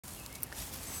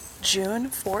June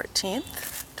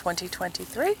 14th,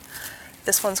 2023.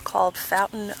 This one's called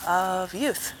Fountain of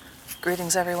Youth.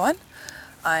 Greetings, everyone.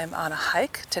 I'm on a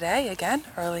hike today, again,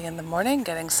 early in the morning,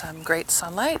 getting some great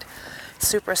sunlight.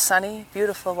 Super sunny,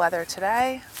 beautiful weather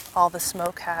today. All the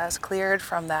smoke has cleared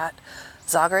from that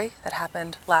zoggery that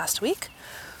happened last week.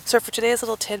 So for today's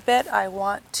little tidbit, I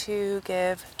want to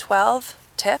give 12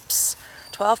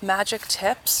 magic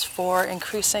tips for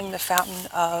increasing the fountain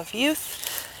of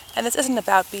youth. And this isn't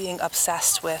about being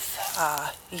obsessed with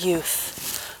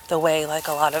youth the way like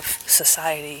a lot of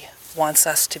society wants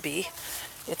us to be.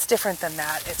 It's different than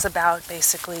that. It's about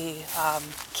basically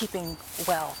keeping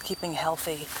well, keeping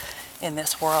healthy in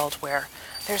this world where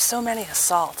there's so many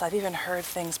assaults. I've even heard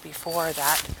things before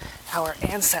that our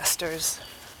ancestors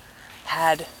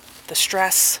had the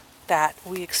stress that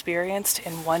we experienced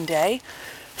in one day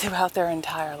throughout their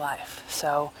entire life.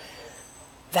 So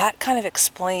that kind of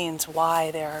explains why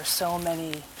there are so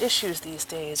many issues these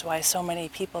days, why so many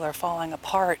people are falling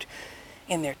apart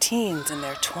in their teens, in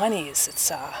their 20s.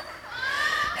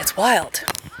 It's wild.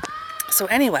 So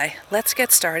anyway, let's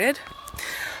get started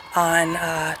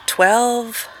on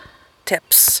 12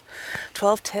 tips.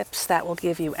 12 tips that will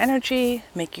give you energy,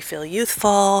 make you feel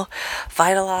youthful,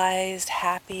 vitalized,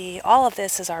 happy. All of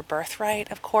this is our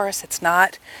birthright, of course. It's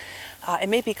not, it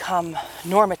may become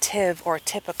normative or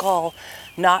typical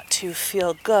not to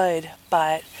feel good,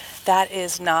 but that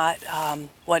is not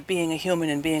what being a human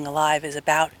and being alive is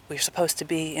about. We're supposed to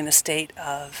be in a state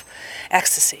of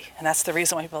ecstasy. And that's the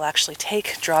reason why people actually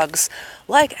take drugs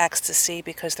like ecstasy,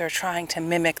 because they're trying to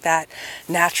mimic that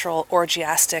natural,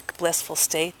 orgiastic, blissful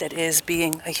state that is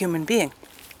being a human being.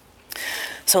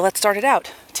 So let's start it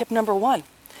out. Tip number 1,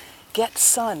 get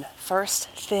sun first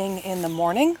thing in the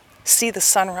morning. See the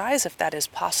sunrise if that is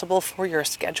possible for your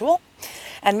schedule,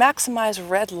 and maximize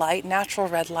red light, natural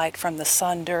red light from the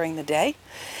sun during the day,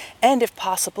 and if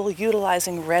possible,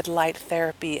 utilizing red light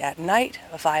therapy at night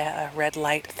via a red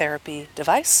light therapy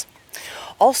device.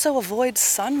 Also avoid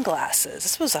sunglasses.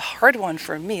 This was a hard one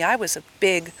for me. I was a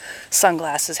big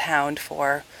sunglasses hound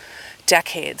for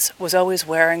decades, was always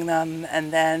wearing them,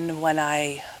 and then when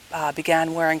I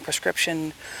began wearing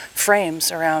prescription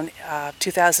frames around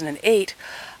 2008,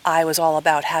 I was all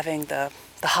about having the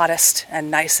hottest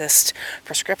and nicest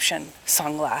prescription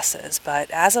sunglasses. But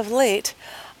as of late,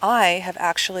 I have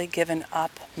actually given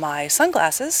up my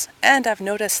sunglasses, and I've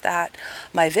noticed that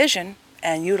my vision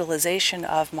and utilization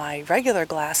of my regular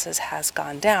glasses has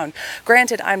gone down.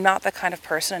 Granted, I'm not the kind of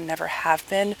person, and never have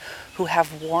been, who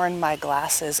have worn my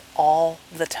glasses all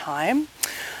the time.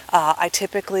 I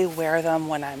typically wear them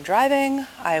when I'm driving.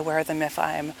 I wear them if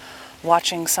I'm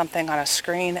watching something on a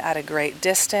screen at a great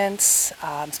distance,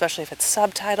 especially if it's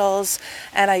subtitles,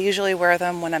 and I usually wear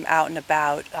them when I'm out and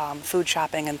about, food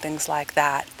shopping and things like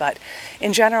that. But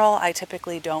in general, I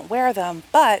typically don't wear them,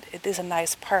 but it is a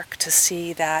nice perk to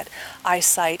see that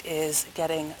eyesight is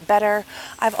getting better.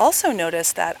 I've also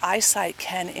noticed that eyesight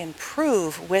can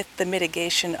improve with the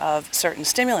mitigation of certain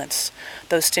stimulants,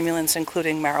 those stimulants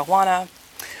including marijuana,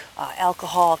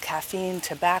 alcohol, caffeine,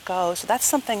 tobacco. So that's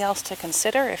something else to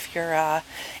consider if you're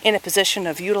in a position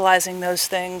of utilizing those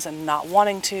things and not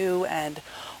wanting to, and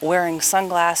wearing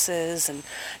sunglasses. And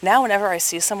now whenever I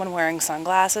see someone wearing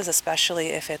sunglasses, especially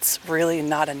if it's really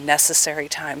not a necessary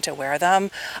time to wear them,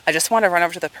 I just want to run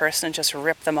over to the person and just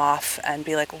rip them off and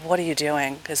be like, what are you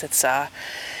doing? Because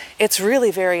it's really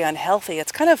very unhealthy.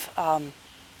 It's kind of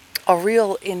a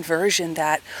real inversion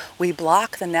that we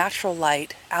block the natural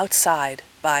light outside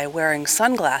by wearing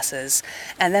sunglasses,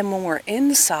 and then when we're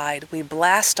inside, we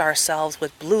blast ourselves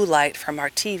with blue light from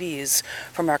our TVs,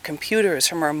 from our computers,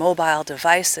 from our mobile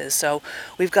devices. So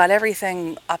we've got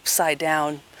everything upside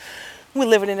down. We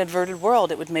live in an inverted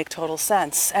world. It would make total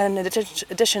sense. And in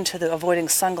addition to the avoiding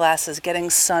sunglasses,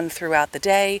 getting sun throughout the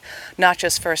day, not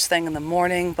just first thing in the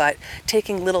morning, but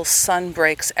taking little sun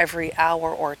breaks every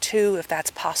hour or two, if that's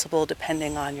possible,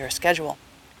 depending on your schedule.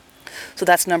 So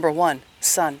that's number 1,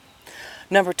 sun.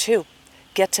 Number 2,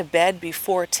 get to bed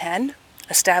before 10.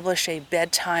 Establish a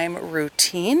bedtime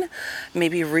routine,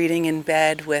 maybe reading in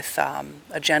bed with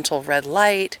a gentle red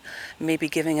light, maybe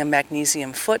giving a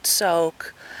magnesium foot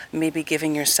soak, maybe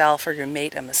giving yourself or your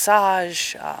mate a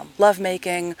massage,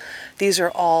 lovemaking. These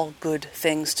are all good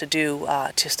things to do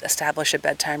to establish a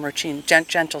bedtime routine.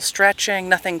 Gentle stretching,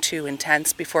 nothing too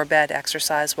intense before bed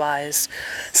exercise-wise.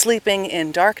 Sleeping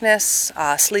in darkness,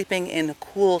 sleeping in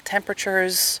cool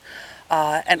temperatures,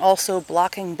 and also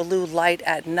blocking blue light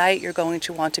at night. You're going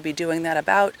to want to be doing that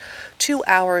about 2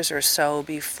 hours or so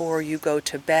before you go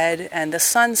to bed. And the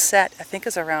sunset, I think,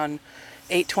 is around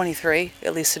 8:23.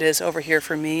 At least it is over here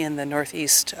for me in the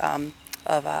Northeast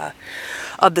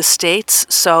of the states.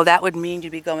 So that would mean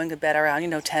you'd be going to bed around,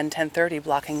 10:30,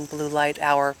 blocking blue light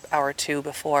hour or two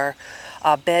before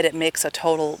bed. It makes a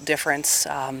total difference.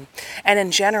 And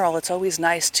in general, it's always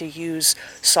nice to use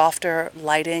softer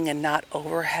lighting and not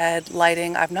overhead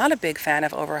lighting. I'm not a big fan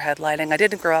of overhead lighting. I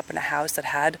didn't grow up in a house that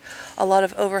had a lot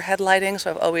of overhead lighting,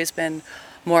 so I've always been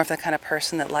more of the kind of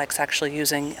person that likes actually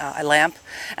using a lamp.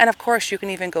 And of course, you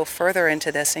can even go further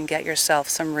into this and get yourself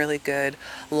some really good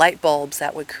light bulbs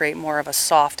that would create more of a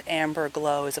soft amber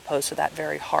glow as opposed to that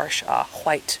very harsh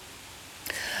white.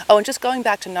 Oh, and just going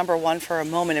back to number one for a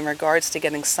moment in regards to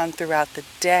getting sun throughout the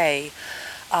day,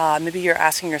 maybe you're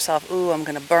asking yourself, ooh, I'm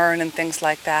going to burn and things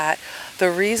like that. The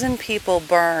reason people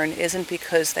burn isn't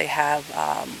because they have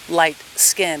light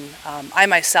skin. I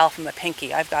myself am a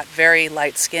pinky. I've got very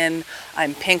light skin.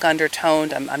 I'm pink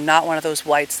undertoned. I'm not one of those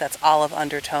whites that's olive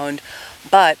undertoned.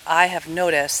 But I have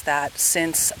noticed that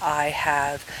since I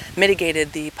have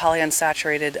mitigated the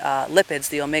polyunsaturated lipids,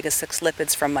 the omega-6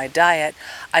 lipids from my diet,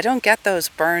 I don't get those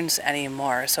burns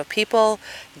anymore. So people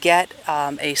get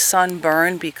a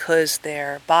sunburn because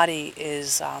their body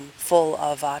is full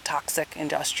of toxic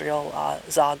industrial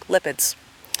Zog lipids.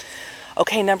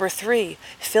 Okay, number 3,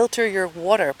 filter your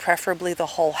water, preferably the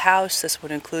whole house. This would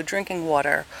include drinking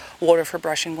water, water for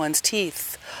brushing one's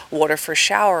teeth, water for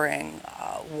showering,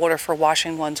 water for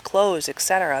washing one's clothes,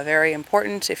 etc. Very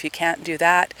important. If you can't do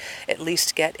that, at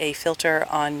least get a filter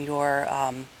on your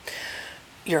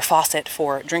faucet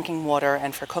for drinking water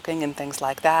and for cooking and things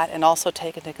like that. And also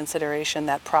take into consideration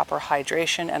that proper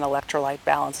hydration and electrolyte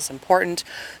balance is important.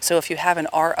 So if you have an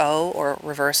RO or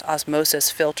reverse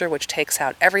osmosis filter, which takes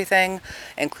out everything,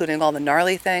 including all the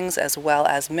gnarly things as well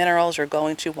as minerals, you're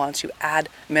going to want to add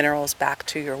minerals back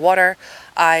to your water.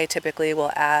 I typically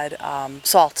will add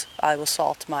salt. I will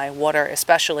salt my water,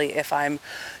 especially if I'm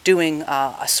doing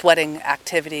a sweating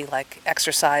activity like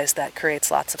exercise that creates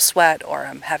lots of sweat, or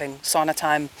I'm having sauna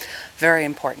time. Very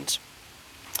important.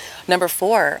 Number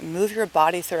 4, move your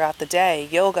body throughout the day.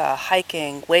 Yoga,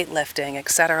 hiking, weightlifting,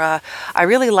 etc. I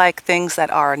really like things that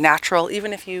are natural,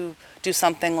 even if you do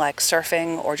something like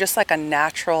surfing or just like a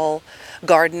natural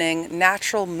gardening,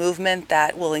 natural movement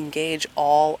that will engage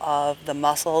all of the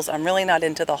muscles. I'm really not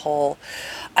into the whole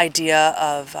idea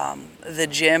of the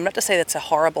gym. Not to say that's a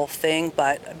horrible thing,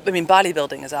 but I mean,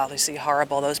 bodybuilding is obviously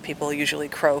horrible. Those people usually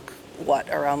croak,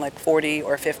 around like 40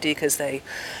 or 50 because they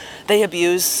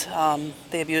abuse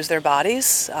their bodies.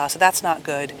 So that's not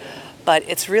good. But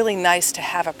it's really nice to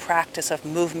have a practice of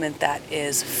movement that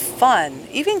is fun.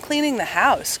 Even cleaning the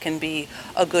house can be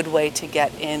a good way to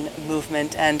get in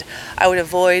movement. And I would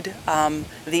avoid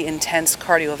the intense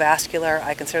cardiovascular.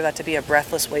 I consider that to be a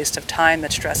breathless waste of time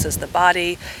that stresses the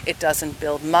body. It doesn't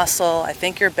build muscle. I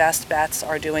think your best bets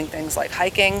are doing things like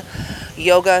hiking,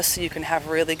 yoga, so you can have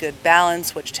really good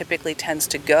balance, which typically tends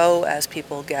to go as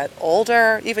people get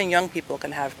older. Even young people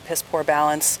can have piss poor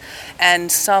balance.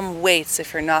 And some weights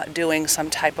if you're not doing some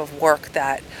type of work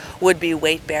that would be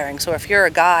weight bearing. So if you're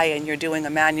a guy and you're doing a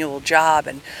manual job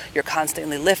and you're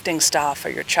constantly lifting stuff, or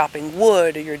you're chopping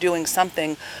wood, or you're doing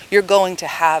something, you're going to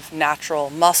have natural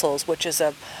muscles, which is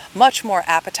a much more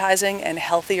appetizing and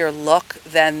healthier look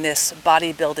than this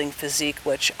bodybuilding physique,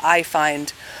 which I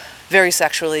find very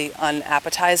sexually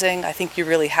unappetizing. I think you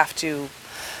really have to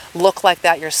look like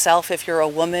that yourself if you're a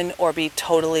woman, or be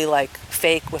totally like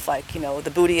fake with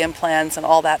the booty implants and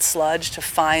all that sludge to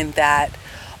find that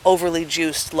overly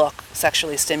juiced look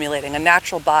sexually stimulating. A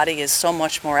natural body is so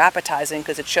much more appetizing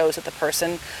because it shows that the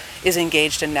person is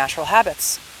engaged in natural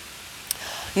habits.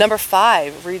 Number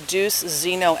 5, reduce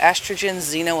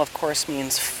xenoestrogens. Xeno, of course,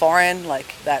 means foreign,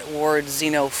 like that word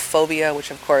xenophobia,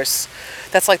 which of course,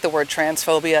 that's like the word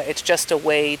transphobia. It's just a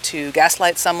way to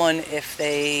gaslight someone if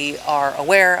they are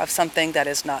aware of something that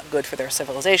is not good for their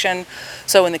civilization.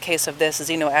 So in the case of this,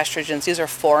 xenoestrogens, these are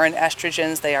foreign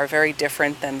estrogens. They are very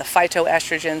different than the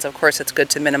phytoestrogens. Of course, it's good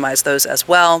to minimize those as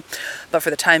well. But for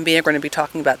the time being, we're going to be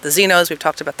talking about the xenos. We've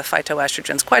talked about the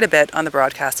phytoestrogens quite a bit on the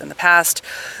broadcast in the past.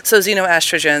 So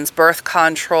xenoestrogens, birth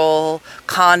control,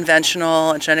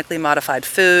 conventional and genetically modified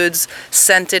foods,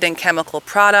 scented and chemical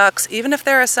products, even if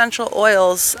they're essential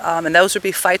oils, and those would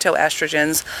be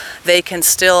phytoestrogens, they can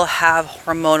still have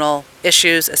hormonal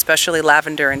issues, especially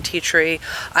lavender and tea tree.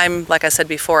 I'm, like I said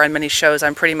before on many shows,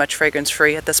 I'm pretty much fragrance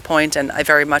free at this point, and I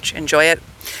very much enjoy it.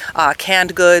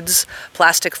 Canned goods,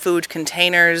 plastic food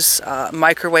containers,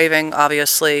 microwaving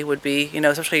obviously would be,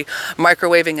 especially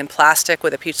microwaving in plastic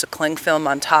with a piece of cling film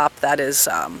on top. That's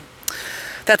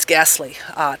ghastly.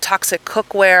 Toxic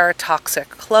cookware, toxic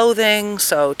clothing,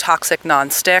 so toxic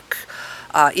non-stick.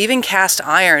 Even cast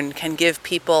iron can give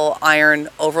people iron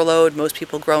overload. Most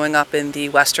people growing up in the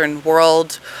Western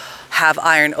world have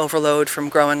iron overload from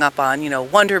growing up on,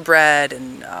 Wonder Bread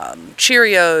and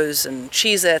Cheerios and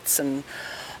Cheez-Its, and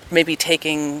maybe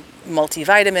taking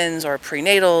multivitamins or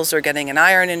prenatals or getting an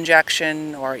iron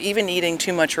injection, or even eating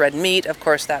too much red meat. Of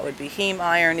course, that would be heme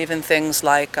iron. Even things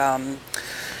like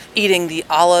eating the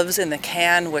olives in the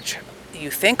can, which you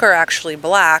think are actually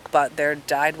black, but they're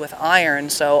dyed with iron.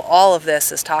 So all of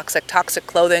this is toxic. Toxic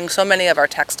clothing. So many of our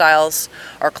textiles,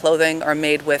 our clothing, are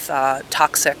made with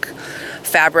toxic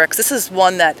fabrics. This is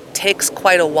one that takes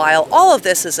quite a while. All of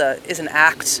this is an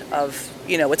act of,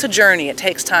 it's a journey. It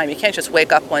takes time. You can't just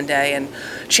wake up one day and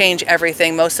change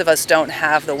everything. Most of us don't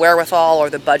have the wherewithal or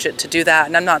the budget to do that.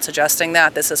 And I'm not suggesting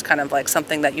that. This is kind of like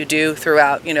something that you do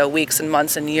throughout, weeks and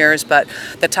months and years. But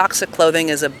the toxic clothing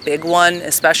is a big one,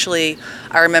 especially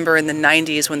I remember in the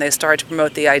 90s when they started to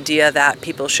promote the idea that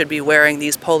people should be wearing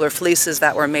these polar fleeces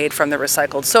that were made from the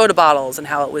recycled soda bottles, and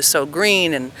how it was so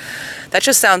green. And that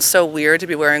just sounds so weird, to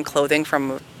be wearing clothing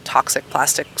from toxic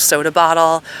plastic soda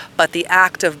bottle. But the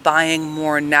act of buying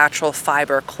more natural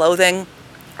fiber clothing,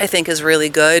 I think, is really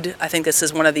good. I think this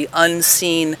is one of the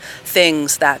unseen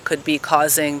things that could be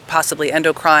causing possibly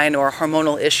endocrine or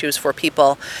hormonal issues for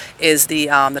people, is the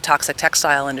toxic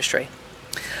textile industry.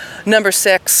 Number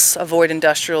 6, avoid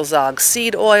industrial Zog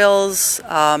seed oils.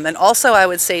 And also I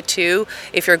would say too,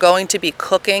 if you're going to be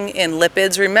cooking in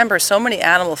lipids, remember so many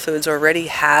animal foods already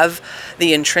have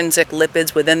the intrinsic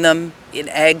lipids within them. An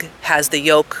egg has the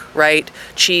yolk, right?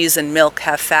 Cheese and milk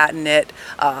have fat in it.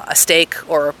 A steak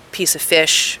or a piece of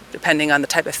fish, depending on the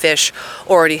type of fish,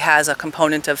 already has a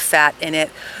component of fat in it.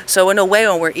 So in a way,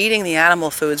 when we're eating the animal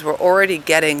foods, we're already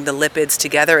getting the lipids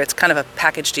together. It's kind of a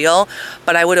package deal.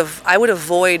 But I would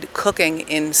avoid cooking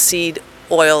in seed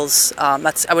oils.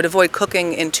 I would avoid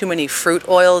cooking in too many fruit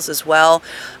oils as well.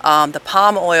 The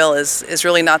palm oil is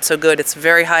really not so good. It's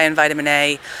very high in vitamin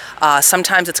A.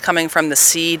 Sometimes it's coming from the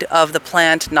seed of the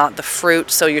plant, not the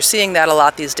fruit. So you're seeing that a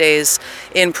lot these days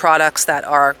in products that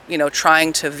are,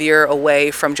 trying to veer away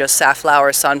from just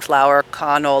safflower, sunflower,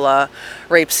 canola,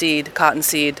 rapeseed,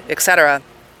 cottonseed, etc.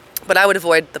 But I would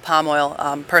avoid the palm oil.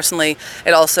 Personally,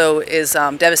 it also is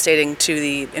devastating to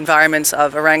the environments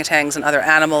of orangutans and other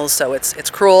animals, so it's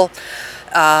cruel.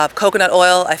 Coconut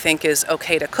oil, I think, is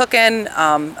okay to cook in.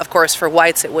 Of course, for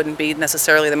whites, it wouldn't be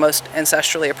necessarily the most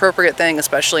ancestrally appropriate thing,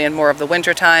 especially in more of the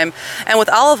winter time. And with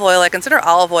olive oil, I consider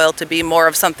olive oil to be more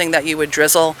of something that you would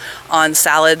drizzle on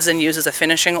salads and use as a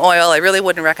finishing oil. I really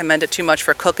wouldn't recommend it too much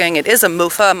for cooking. It is a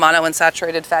MUFA,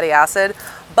 monounsaturated fatty acid,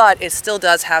 but it still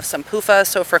does have some PUFA.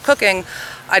 So for cooking,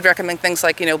 I'd recommend things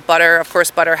like, butter. Of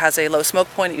course, butter has a low smoke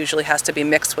point. It usually has to be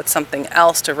mixed with something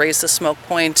else to raise the smoke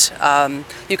point.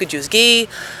 You could use ghee.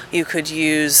 You could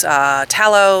use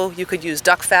tallow. You could use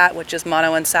duck fat, which is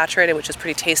monounsaturated, which is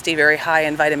pretty tasty, very high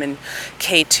in vitamin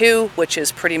K2, which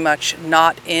is pretty much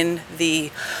not in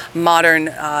the modern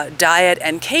diet.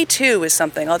 And K2 is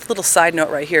something, a little side note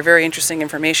right here, very interesting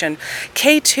information.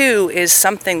 K2 is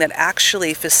something that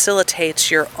actually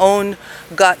facilitates your own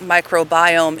gut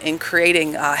microbiome in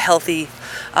creating healthy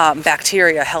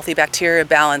bacteria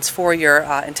balance for your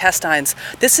intestines.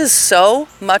 This is so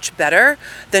much better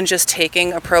than just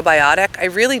taking a probiotic. I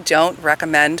really don't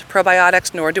recommend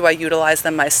probiotics, nor do I utilize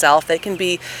them myself. They can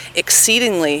be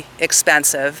exceedingly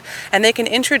expensive, and they can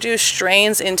introduce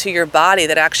strains into your body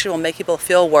that actually will make people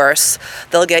feel worse.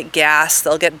 They'll get gas,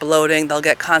 they'll get bloating, they'll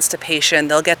get constipation,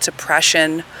 they'll get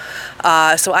depression.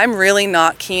 So I'm really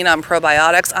not keen on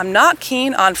probiotics. I'm not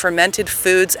keen on fermented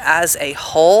foods as a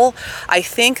whole. I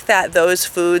think that those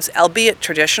foods, albeit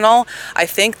traditional, I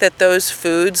think that those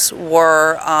foods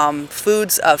were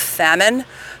foods of famine,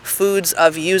 foods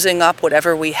of using up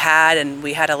whatever we had, and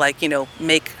we had to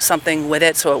make something with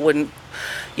it so it wouldn't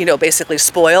basically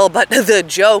spoil. But the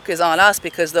joke is on us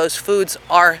because those foods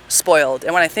are spoiled.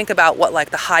 And when I think about what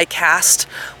the high caste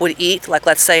would eat,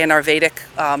 let's say in our Vedic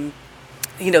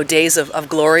days of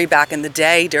glory back in the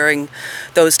day during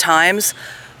those times,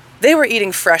 they were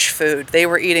eating fresh food. They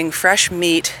were eating fresh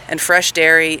meat and fresh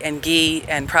dairy and ghee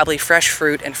and probably fresh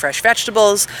fruit and fresh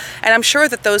vegetables. And I'm sure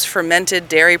that those fermented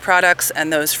dairy products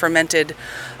and those fermented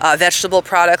vegetable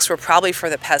products were probably for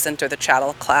the peasant or the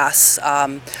chattel class.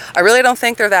 I really don't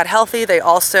think they're that healthy. They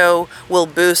also will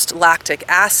boost lactic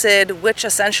acid, which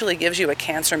essentially gives you a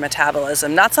cancer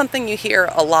metabolism. Not something you hear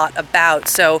a lot about.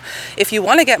 So if you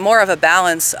want to get more of a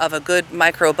balance of a good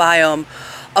microbiome,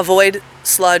 avoid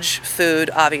sludge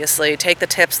food, obviously. Take the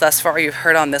tips thus far you've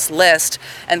heard on this list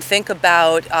and think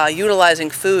about utilizing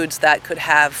foods that could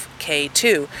have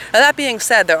K2. Now, that being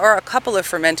said, there are a couple of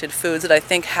fermented foods that I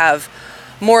think have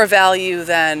more value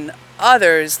than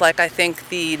others, like I think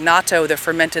the natto, the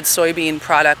fermented soybean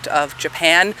product of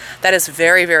Japan, that is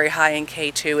very, very high in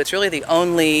K2. It's really the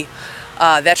only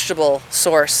vegetable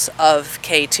source of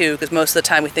K2, because most of the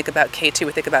time we think about K2,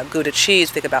 we think about Gouda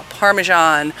cheese, we think about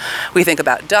Parmesan, we think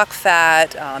about duck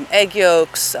fat, egg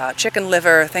yolks, chicken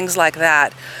liver, things like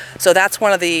that. So that's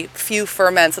one of the few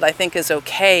ferments that I think is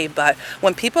okay. But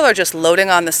when people are just loading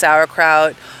on the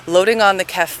sauerkraut, loading on the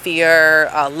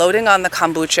kefir, loading on the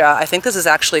kombucha, I think this is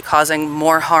actually causing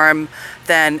more harm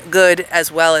than good,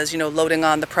 as well as, loading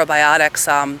on the probiotics,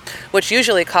 which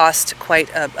usually cost quite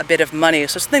a bit of money.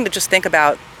 So something to just think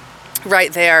about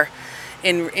right there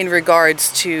in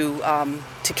regards to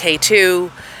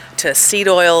K2, to seed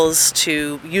oils,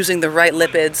 to using the right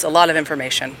lipids, a lot of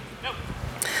information.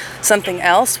 Something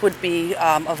else would be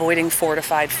avoiding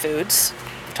fortified foods.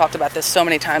 I've talked about this so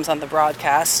many times on the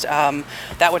broadcast.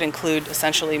 That would include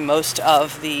essentially most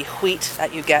of the wheat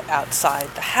that you get outside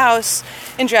the house.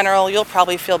 In general, you'll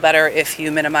probably feel better if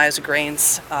you minimize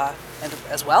grains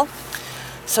as well.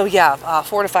 So yeah,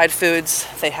 fortified foods,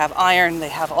 they have iron, they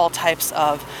have all types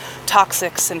of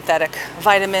toxic synthetic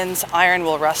vitamins. Iron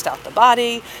will rust out the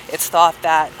body. It's thought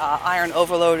that iron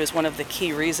overload is one of the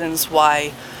key reasons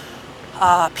why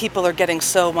people are getting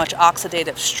so much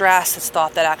oxidative stress. It's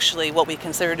thought that actually what we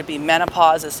consider to be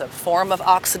menopause is a form of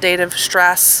oxidative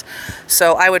stress.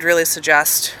 So I would really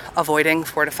suggest avoiding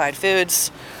fortified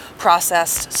foods.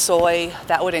 Processed soy,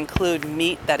 that would include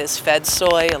meat that is fed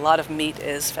soy. A lot of meat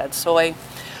is fed soy.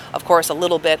 Of course, a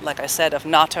little bit, like I said, of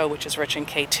natto, which is rich in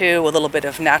K2, a little bit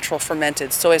of natural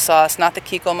fermented soy sauce, not the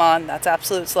kikkoman, that's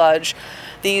absolute sludge.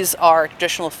 These are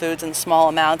traditional foods in small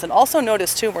amounts. And also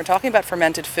notice too, when we're talking about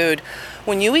fermented food,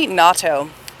 when you eat natto,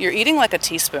 you're eating like a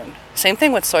teaspoon. Same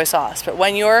thing with soy sauce, but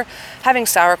when you're having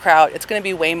sauerkraut, it's gonna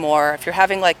be way more. If you're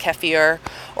having like kefir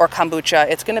or kombucha,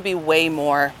 it's gonna be way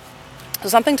more. So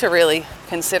something to really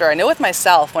consider. I know with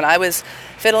myself, when I was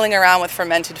fiddling around with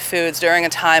fermented foods during a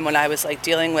time when I was like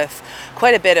dealing with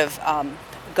quite a bit of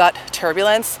gut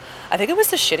turbulence, I think it was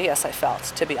the shittiest I felt,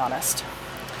 to be honest.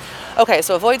 Okay,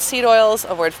 so avoid seed oils,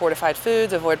 avoid fortified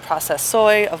foods, avoid processed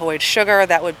soy, avoid sugar.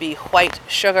 That would be white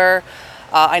sugar.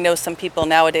 I know some people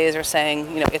nowadays are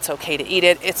saying, it's okay to eat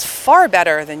it. It's far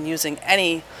better than using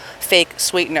any fake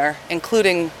sweetener,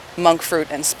 including monk fruit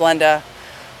and Splenda.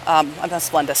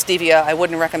 Stevia. I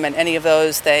wouldn't recommend any of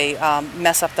those. They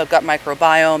mess up the gut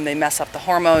microbiome, they mess up the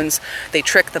hormones, they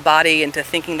trick the body into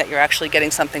thinking that you're actually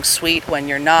getting something sweet when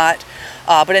you're not.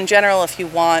 But in general, if you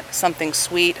want something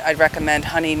sweet, I'd recommend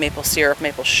honey, maple syrup,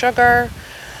 maple sugar.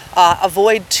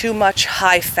 Avoid too much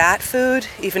high-fat food,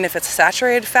 even if it's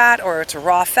saturated fat or it's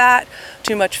raw fat.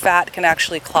 Too much fat can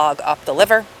actually clog up the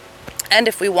liver. And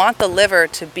if we want the liver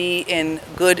to be in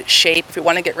good shape, if we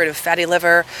want to get rid of fatty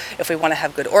liver, if we want to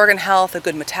have good organ health, a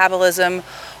good metabolism,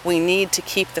 we need to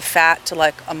keep the fat to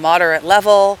like a moderate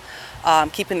level,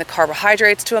 keeping the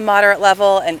carbohydrates to a moderate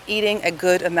level, and eating a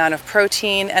good amount of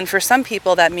protein. And for some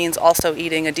people, that means also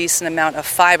eating a decent amount of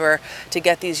fiber to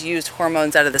get these used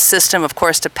hormones out of the system. Of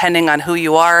course, depending on who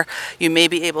you are, you may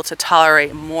be able to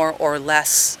tolerate more or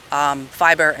less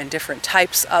fiber and different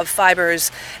types of fibers.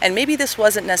 And maybe this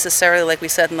wasn't necessarily, like we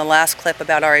said in the last clip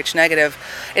about Rh negative,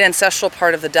 an ancestral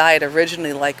part of the diet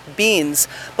originally, like beans.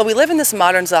 But we live in this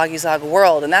modern zog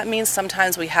world, and that means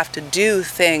sometimes we have to do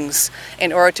things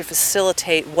in order to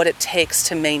facilitate what it takes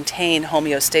to maintain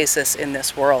homeostasis in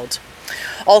this world.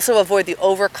 Also avoid the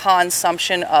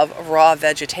overconsumption of raw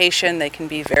vegetation. They can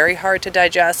be very hard to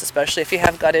digest, especially if you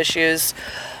have gut issues.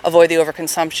 Avoid the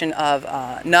overconsumption of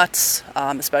nuts,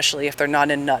 especially if they're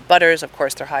not in nut butters. Of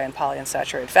course, they're high in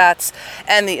polyunsaturated fats.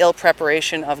 And the ill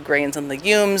preparation of grains and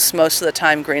legumes. Most of the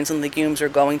time, grains and legumes are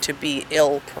going to be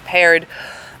ill prepared.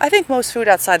 I think most food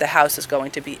outside the house is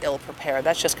going to be ill prepared.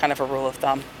 That's just kind of a rule of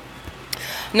thumb.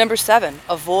 Number 7,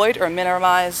 avoid or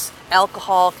minimize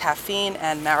alcohol, caffeine,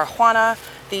 and marijuana.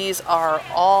 These are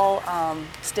all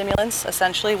stimulants,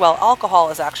 essentially. Well, alcohol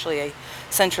is actually a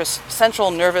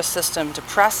central nervous system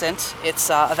depressant. It's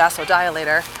a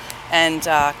vasodilator. And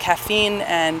caffeine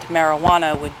and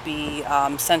marijuana would be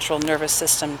central nervous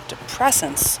system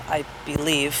depressants, I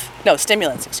believe. No,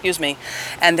 stimulants, excuse me.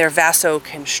 And they're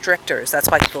vasoconstrictors. That's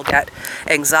why people get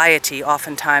anxiety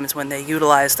oftentimes when they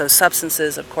utilize those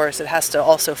substances. Of course, it has to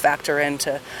also factor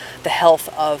into the health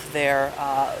of their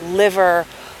liver.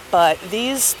 But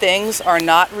these things are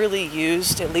not really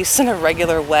used, at least in a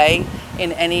regular way,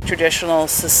 in any traditional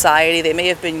society. They may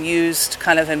have been used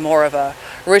kind of in more of a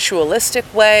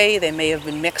ritualistic way. They may have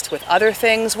been mixed with other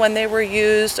things when they were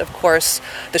used. Of course,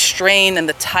 the strain and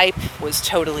the type was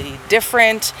totally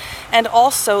different. And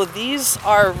also, these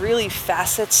are really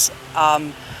facets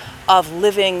of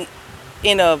living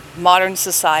in a modern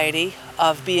society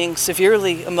of being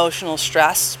severely emotional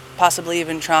stressed, possibly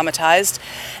even traumatized,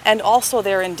 and also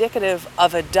they're indicative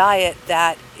of a diet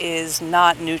that is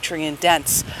not nutrient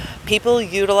dense. People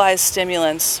utilize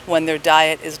stimulants when their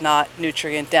diet is not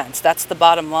nutrient dense. That's the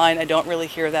bottom line. I don't really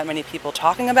hear that many people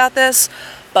talking about this,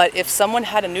 but if someone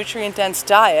had a nutrient dense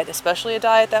diet, especially a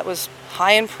diet that was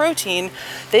high in protein,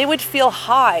 they would feel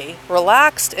high,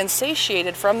 relaxed, and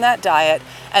satiated from that diet,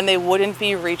 and they wouldn't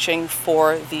be reaching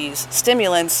for these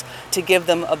stimulants to give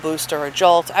them a boost or a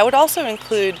jolt. I would also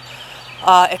include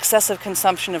excessive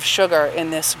consumption of sugar in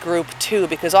this group too,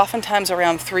 because oftentimes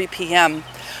around 3 p.m.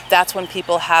 that's when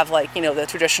people have, like, the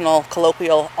traditional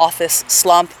colloquial office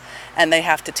slump, and they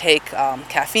have to take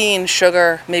caffeine,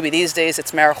 sugar, maybe these days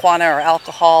it's marijuana or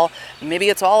alcohol, maybe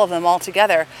it's all of them all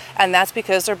together, and that's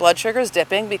because their blood sugar is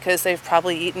dipping because they've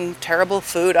probably eaten terrible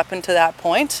food up until that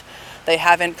point. They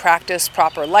haven't practiced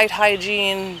proper light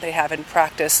hygiene, they haven't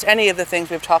practiced any of the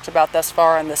things we've talked about thus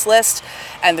far on this list,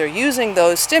 and they're using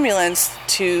those stimulants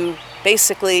to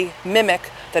basically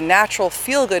mimic the natural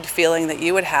feel-good feeling that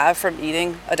you would have from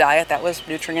eating a diet that was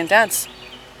nutrient dense.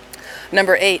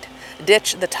 Number 8,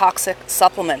 ditch the toxic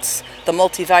supplements, the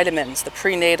multivitamins, the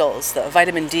prenatals, the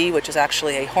vitamin D, which is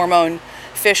actually a hormone,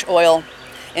 fish oil.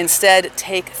 Instead,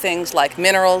 take things like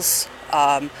minerals.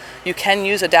 You can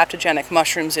use adaptogenic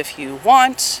mushrooms if you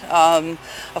want.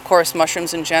 Of course,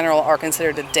 mushrooms in general are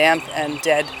considered a damp and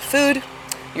dead food.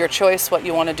 Your choice what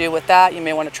you want to do with that. You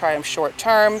may want to try them short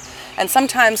term. And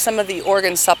sometimes some of the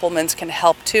organ supplements can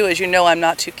help too. As you know, I'm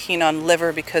not too keen on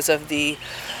liver because of the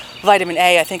vitamin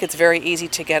A. I think it's very easy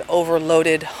to get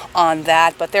overloaded on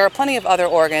that. But there are plenty of other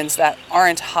organs that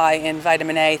aren't high in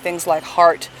vitamin A, things like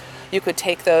heart. You could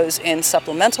take those in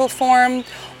supplemental form,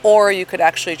 or you could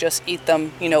actually just eat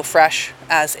them, fresh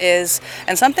as is.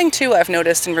 And something too I've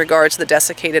noticed in regards to the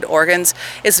desiccated organs,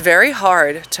 it's very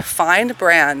hard to find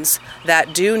brands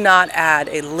that do not add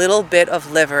a little bit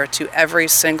of liver to every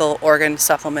single organ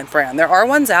supplement brand. There are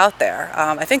ones out there.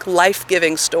 I think Life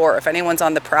Giving Store, if anyone's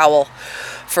on the prowl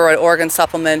for an organ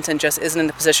supplement and just isn't in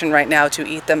the position right now to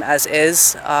eat them as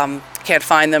is, can't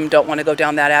find them, don't want to go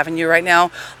down that avenue right now,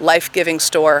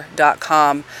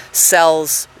 lifegivingstore.com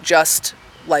sells just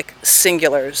like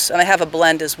singulars, and I have a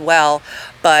blend as well,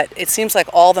 but it seems like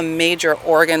all the major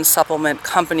organ supplement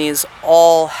companies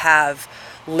all have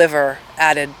liver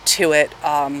added to it.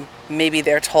 Maybe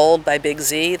they're told by Big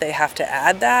Z they have to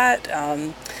add that.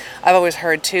 I've always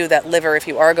heard too that liver, if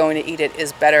you are going to eat it,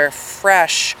 is better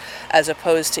fresh as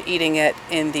opposed to eating it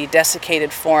in the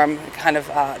desiccated form. It kind of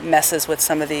messes with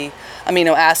some of the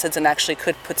amino acids and actually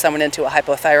could put someone into a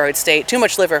hypothyroid state. Too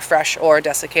much liver, fresh or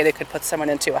desiccated, could put someone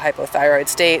into a hypothyroid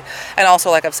state. And also,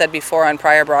 like I've said before on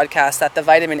prior broadcasts, that the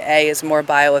vitamin A is more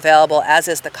bioavailable, as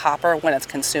is the copper, when it's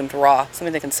consumed raw.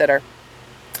 Something to consider.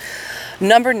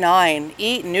 Number 9,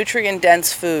 eat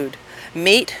nutrient-dense food.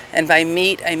 Meat, and by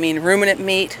meat I mean ruminant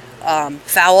meat,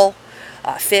 fowl,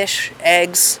 fish,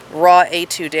 eggs, raw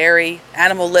A2 dairy,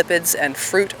 animal lipids and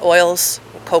fruit oils,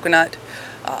 coconut,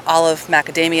 olive,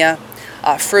 macadamia,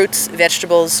 fruits,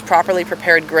 vegetables, properly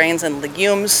prepared grains and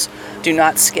legumes. Do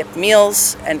not skip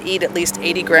meals, and eat at least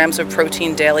 80 grams of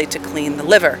protein daily to clean the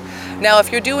liver. Now,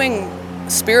 if you're doing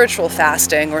spiritual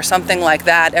fasting or something like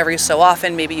that every so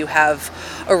often, maybe you have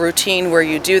a routine where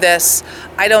you do this,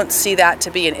 I don't see that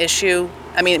to be an issue.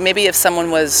 I mean, maybe if someone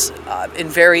was in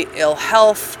very ill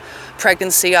health,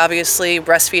 pregnancy, obviously,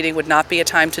 breastfeeding would not be a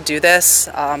time to do this.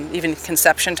 Even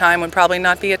conception time would probably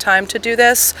not be a time to do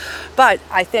this. But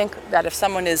I think that if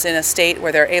someone is in a state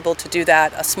where they're able to do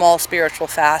that, a small spiritual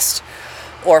fast,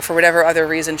 or for whatever other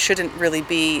reason, shouldn't really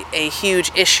be a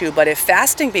huge issue. But if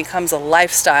fasting becomes a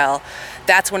lifestyle,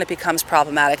 that's when it becomes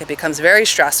problematic. It becomes very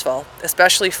stressful,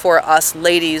 especially for us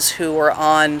ladies who are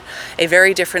on a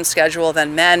very different schedule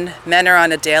than men. Men are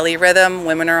on a daily rhythm,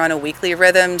 women are on a weekly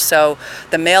rhythm, so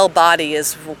the male body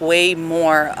is way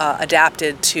more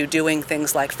adapted to doing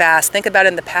things like fast. Think about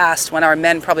in the past when our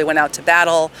men probably went out to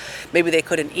battle, maybe they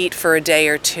couldn't eat for a day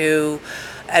or two.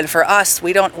 And for us,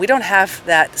 we don't have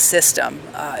that system.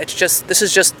 This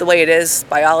is just the way it is.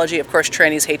 Biology, of course,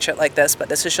 trainees hate shit like this, but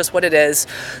this is just what it is.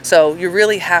 So you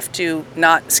really have to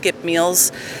not skip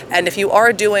meals. And if you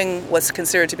are doing what's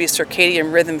considered to be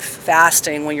circadian rhythm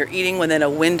fasting, when you're eating within a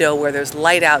window where there's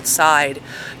light outside,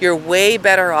 you're way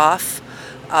better off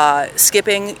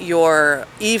skipping your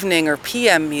evening or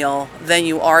PM meal than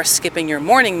you are skipping your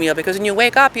morning meal, because when you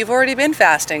wake up, you've already been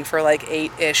fasting for like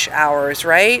 8-ish hours,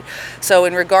 right? So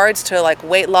in regards to like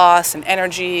weight loss and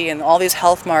energy and all these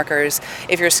health markers,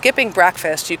 if you're skipping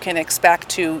breakfast, you can expect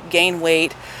to gain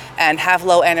weight and have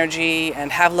low energy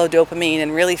and have low dopamine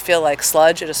and really feel like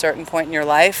sludge at a certain point in your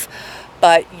life.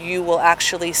 but you will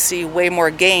actually see way more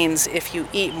gains if you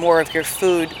eat more of your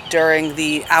food during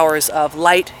the hours of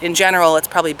light. In general, it's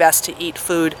probably best to eat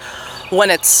food when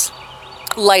it's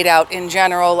light out in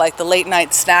general, like the late night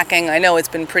snacking. I know it's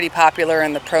been pretty popular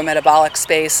in the pro-metabolic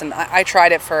space, and I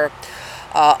tried it for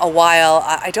a while.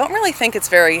 I don't really think it's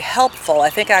very helpful. I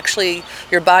think actually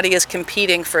your body is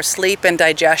competing for sleep and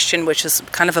digestion, which is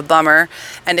kind of a bummer,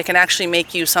 and it can actually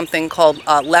make you something called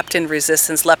leptin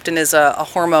resistance. Leptin is a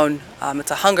hormone,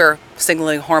 it's a hunger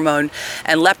signaling hormone,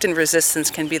 and leptin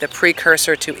resistance can be the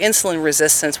precursor to insulin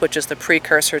resistance, which is the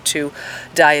precursor to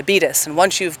diabetes. And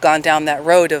once you've gone down that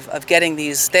road of getting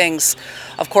these things,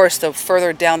 of course, the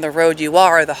further down the road you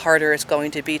are, the harder it's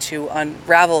going to be to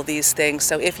unravel these things.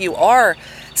 So if you are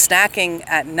snacking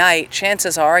at night,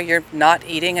 chances are you're not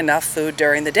eating enough food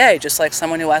during the day, just like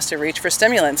someone who has to reach for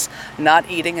stimulants, not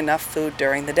eating enough food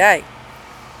during the day.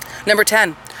 Number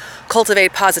 10,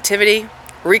 cultivate positivity.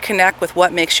 Reconnect with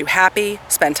what makes you happy,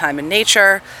 spend time in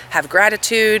nature, have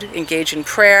gratitude, engage in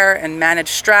prayer, and manage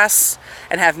stress,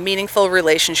 and have meaningful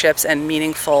relationships and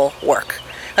meaningful work.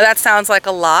 Now that sounds like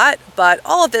a lot, but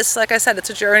all of this, like I said, it's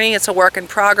a journey, it's a work in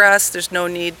progress. There's no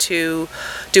need to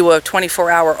do a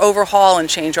 24-hour overhaul and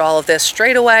change all of this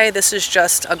straight away. This is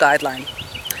just a guideline.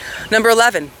 Number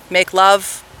 11, make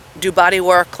love, do body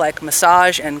work like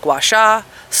massage and gua sha,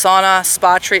 sauna,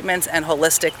 spa treatments, and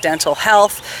holistic dental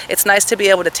health. It's nice to be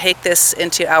able to take this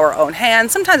into our own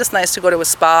hands. Sometimes it's nice to go to a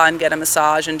spa and get a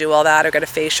massage and do all that, or get a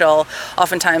facial.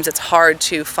 Oftentimes it's hard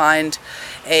to find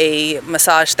a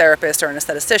massage therapist or an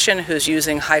esthetician who's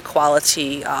using high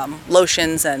quality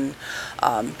lotions and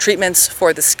treatments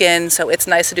for the skin. So it's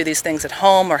nice to do these things at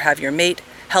home or have your mate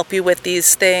help you with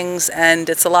these things, and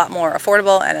it's a lot more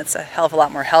affordable and it's a hell of a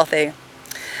lot more healthy.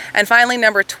 And finally,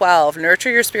 number 12,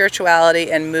 nurture your spirituality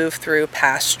and move through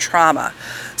past trauma.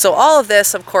 So all of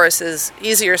this, of course, is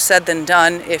easier said than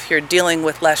done if you're dealing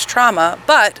with less trauma,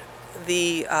 but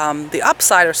the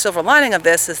upside or silver lining of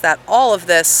this is that all of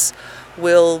this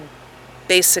will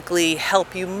basically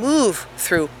help you move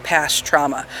through past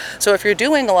trauma. So if you're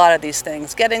doing a lot of these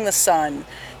things, getting the sun,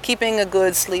 keeping a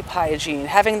good sleep hygiene,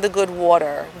 having the good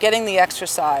water, getting the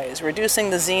exercise,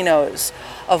 reducing the xenos,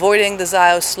 avoiding the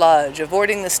Zio sludge,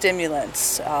 avoiding the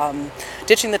stimulants,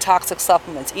 ditching the toxic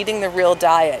supplements, eating the real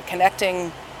diet,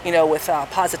 connecting with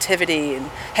positivity and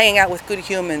hanging out with good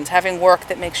humans, having work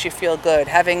that makes you feel good,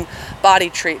 having body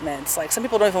treatments. Like some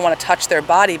people don't even want to touch their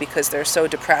body because they're so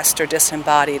depressed or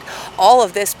disembodied. All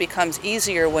of this becomes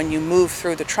easier when you move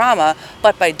through the trauma,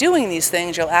 but by doing these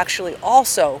things, you'll actually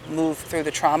also move through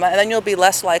the trauma, and then you'll be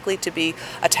less likely to be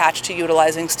attached to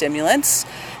utilizing stimulants,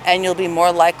 and you'll be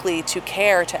more likely to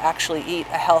care to actually eat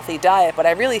a healthy diet. But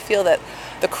I really feel that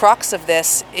the crux of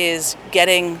this is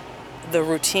getting the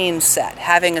routine set,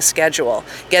 having a schedule,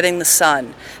 getting the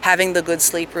sun, having the good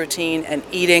sleep routine, and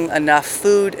eating enough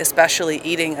food, especially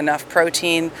eating enough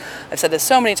protein. I've said this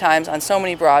so many times on so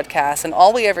many broadcasts, and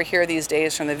all we ever hear these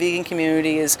days from the vegan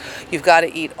community is you've got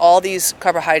to eat all these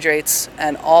carbohydrates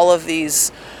and all of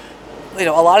these, a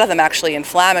lot of them actually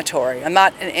inflammatory. I'm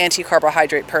not an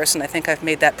anti-carbohydrate person. I think I've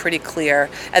made that pretty clear.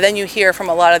 And then you hear from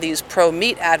a lot of these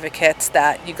pro-meat advocates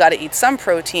that you've got to eat some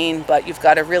protein, but you've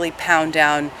got to really pound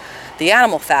down the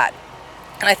animal fat.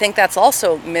 And I think that's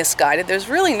also misguided. There's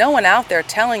really no one out there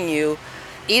telling you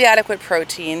eat adequate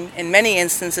protein. In many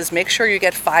instances, make sure you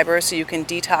get fiber so you can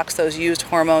detox those used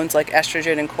hormones like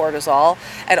estrogen and cortisol.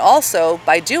 And also,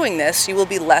 by doing this, you will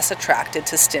be less attracted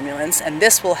to stimulants, and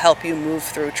this will help you move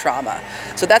through trauma.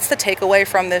 So that's the takeaway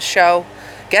from this show.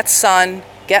 Get sun,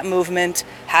 get movement,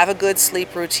 have a good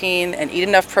sleep routine, and eat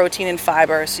enough protein and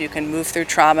fiber so you can move through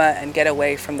trauma and get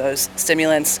away from those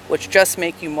stimulants, which just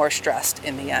make you more stressed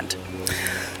in the end.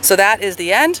 So that is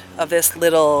the end of this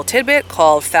little tidbit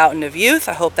called Fountain of Youth.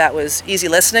 I hope that was easy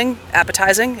listening,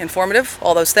 appetizing, informative,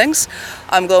 all those things.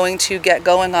 I'm going to get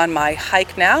going on my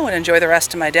hike now and enjoy the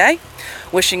rest of my day.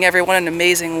 Wishing everyone an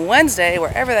amazing Wednesday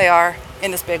wherever they are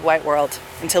in this big white world.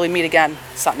 Until we meet again,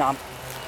 Sat Nam.